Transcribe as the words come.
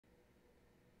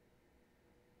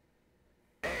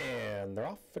and they're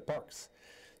off at Parks.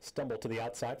 Stumble to the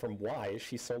outside from Why Is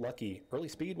She So Lucky? Early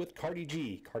speed with Cardi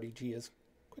G. Cardi G is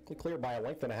quickly cleared by a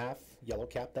length and a half. Yellow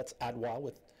cap, that's Adwa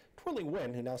with Twirling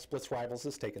Wind, who now splits rivals,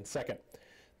 is taken second.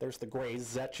 There's the gray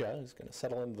Zetcha, who's going to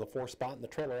settle into the 4th spot in the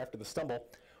trailer after the stumble.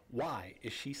 Why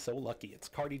Is She So Lucky? It's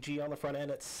Cardi G on the front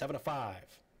end at 7-5.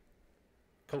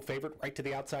 Co-favorite right to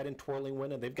the outside in Twirling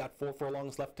Wind, and they've got 4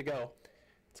 furlongs left to go.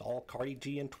 It's all Cardi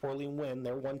G and Twirling Wind.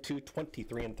 They're 1-2,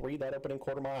 23-3, that opening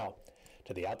quarter mile.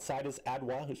 To the outside is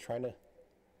Adwa, who's trying to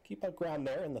keep up ground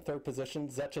there in the 3rd position.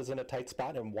 Zetcha's in a tight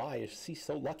spot, and Why Is She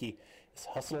So Lucky is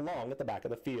hustling along at the back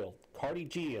of the field. Cardi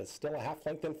G is still a half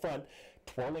length in front.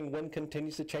 Twirling Wind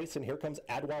continues to chase, and here comes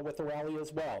Adwa with the rally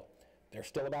as well. They're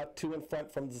still about 2 in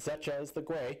front from Zetcha as the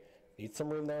gray. Needs some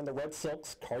room there in the red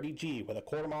silks. Cardi G, with a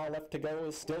quarter mile left to go,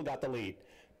 has still got the lead.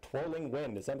 Twirling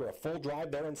Wind is under a full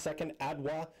drive there in second.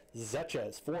 Adwa. Zetcha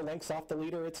is 4 lengths off the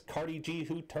leader. It's Cardi G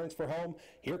who turns for home.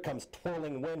 Here comes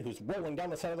Twirling Wind, who's rolling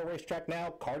down the side of the racetrack now.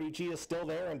 Cardi G is still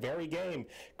there and very game.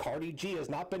 Cardi G has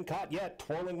not been caught yet.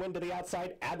 Twirling Wind to the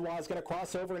outside. Adwa is going to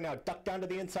cross over and now duck down to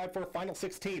the inside for a final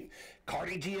 16th.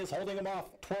 Cardi G is holding him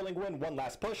off. Twirling Wind, one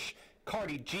last push.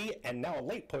 Cardi G, and now a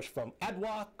late push from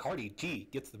Adwa. Cardi G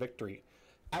gets the victory.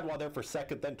 Adwa there for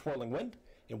second, then Twirling Wind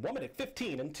in 1 minute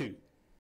 15 and 2.